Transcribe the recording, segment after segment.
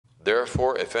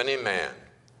Therefore, if any man,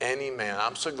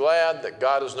 I'm so glad that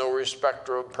God is no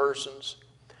respecter of persons.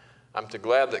 I'm so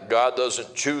glad that God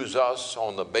doesn't choose us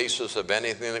on the basis of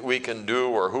anything that we can do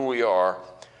or who we are.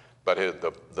 But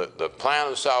the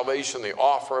plan of salvation, the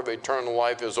offer of eternal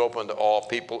life is open to all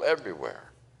people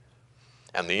everywhere.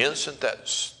 And the instant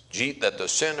that the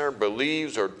sinner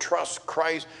believes or trusts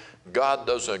Christ, God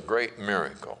does a great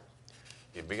miracle.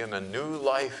 You begin a new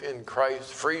life in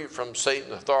Christ, free from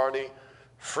Satan's authority,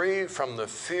 free from the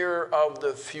fear of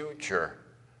the future.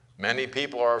 Many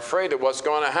people are afraid of what's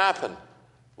going to happen.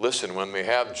 Listen, when we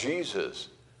have Jesus,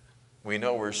 we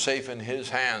know we're safe in his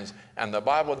hands. And the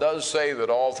Bible does say that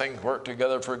all things work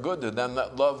together for good to them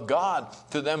that love God,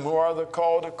 to them who are the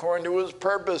called according to his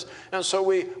purpose. And so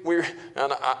we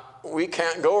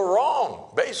can't go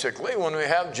wrong, basically, when we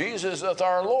have Jesus as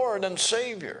our Lord and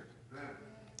Savior.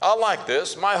 I like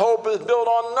this. My hope is built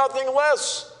on nothing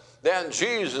less than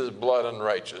Jesus' blood and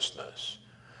righteousness.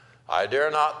 I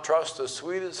dare not trust the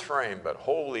sweetest frame, but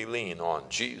wholly lean on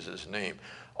Jesus' name.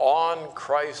 On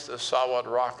Christ the solid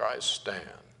rock I stand.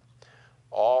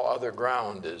 All other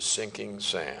ground is sinking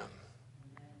sand.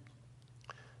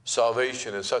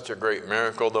 Salvation is such a great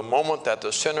miracle. The moment that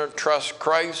the sinner trusts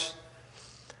Christ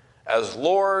as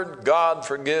Lord, God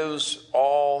forgives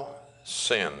all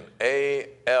sin.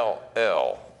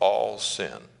 A-L-L, all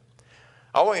sin.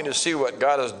 I want you to see what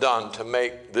God has done to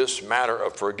make this matter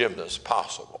of forgiveness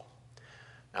possible.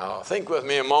 Now, think with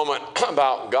me a moment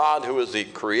about God, who is the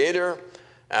creator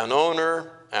and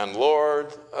owner and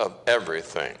Lord of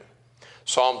everything.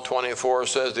 Psalm 24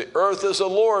 says, the earth is the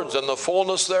Lord's and the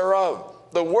fullness thereof,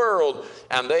 the world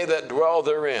and they that dwell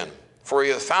therein. For he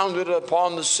hath founded it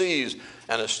upon the seas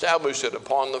and established it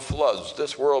upon the floods.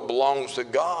 This world belongs to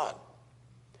God.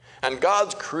 And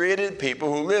God's created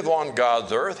people who live on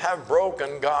God's earth have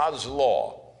broken God's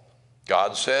law.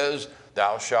 God says,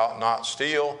 thou shalt not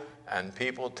steal, and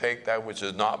people take that which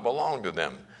does not belong to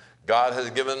them. God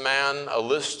has given man a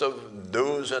list of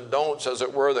do's and don'ts, as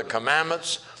it were, the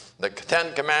commandments. The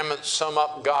 10 commandments sum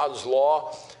up God's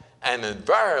law, and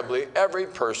invariably every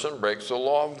person breaks the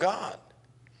law of God.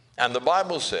 And the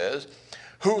Bible says,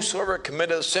 whosoever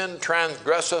committeth sin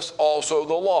transgresseth also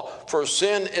the law. For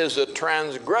sin is the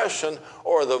transgression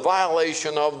or the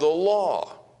violation of the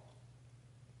law.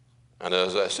 And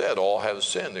as I said, all have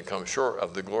sinned and come short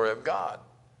of the glory of God.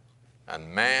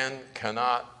 And man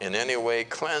cannot in any way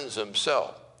cleanse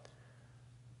himself.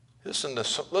 Listen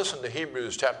to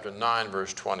Hebrews chapter 9,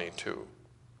 verse 22.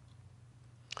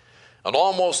 And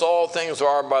almost all things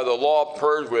are by the law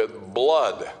purged with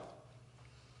blood.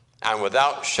 And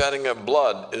without shedding of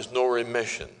blood is no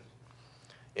remission.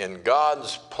 In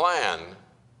God's plan,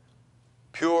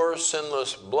 pure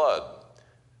sinless blood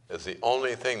is the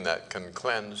only thing that can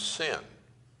cleanse sin.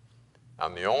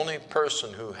 And the only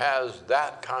person who has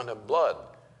that kind of blood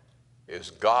is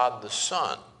God the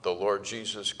Son, the Lord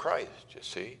Jesus Christ, you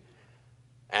see.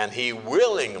 And he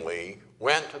willingly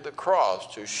went to the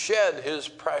cross to shed his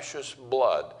precious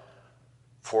blood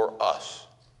for us.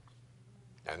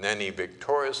 And then he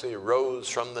victoriously rose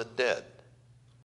from the dead